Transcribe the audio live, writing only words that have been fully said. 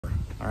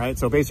All right,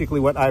 so basically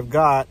what I've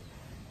got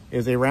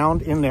is a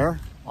round in there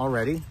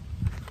already.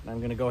 I'm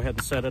going to go ahead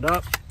and set it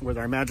up with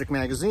our magic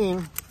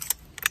magazine,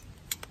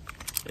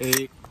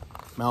 a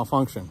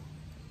malfunction.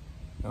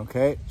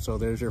 Okay, so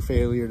there's your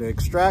failure to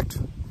extract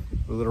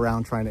with it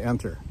around trying to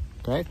enter.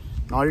 Okay,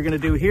 and all you're going to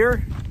do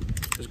here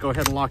is go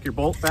ahead and lock your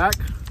bolt back.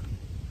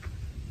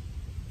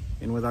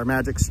 And with our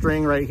magic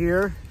string right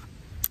here,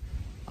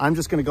 I'm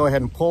just going to go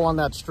ahead and pull on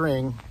that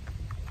string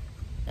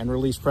and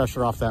release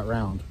pressure off that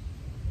round.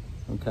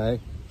 Okay,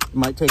 it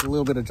might take a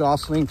little bit of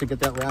jostling to get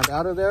that round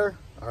out of there.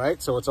 All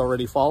right, so it's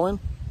already fallen.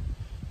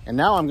 And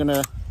now I'm going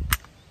to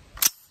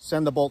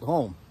send the bolt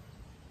home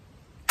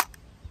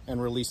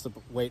and release the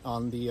weight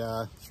on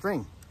the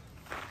string.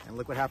 And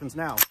look what happens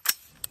now.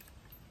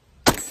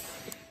 All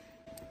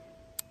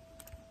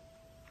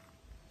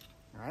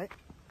right.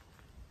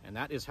 And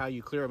that is how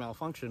you clear a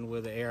malfunction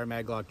with the AR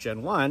Maglock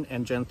Gen 1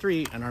 and Gen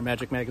 3 and our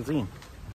magic magazine.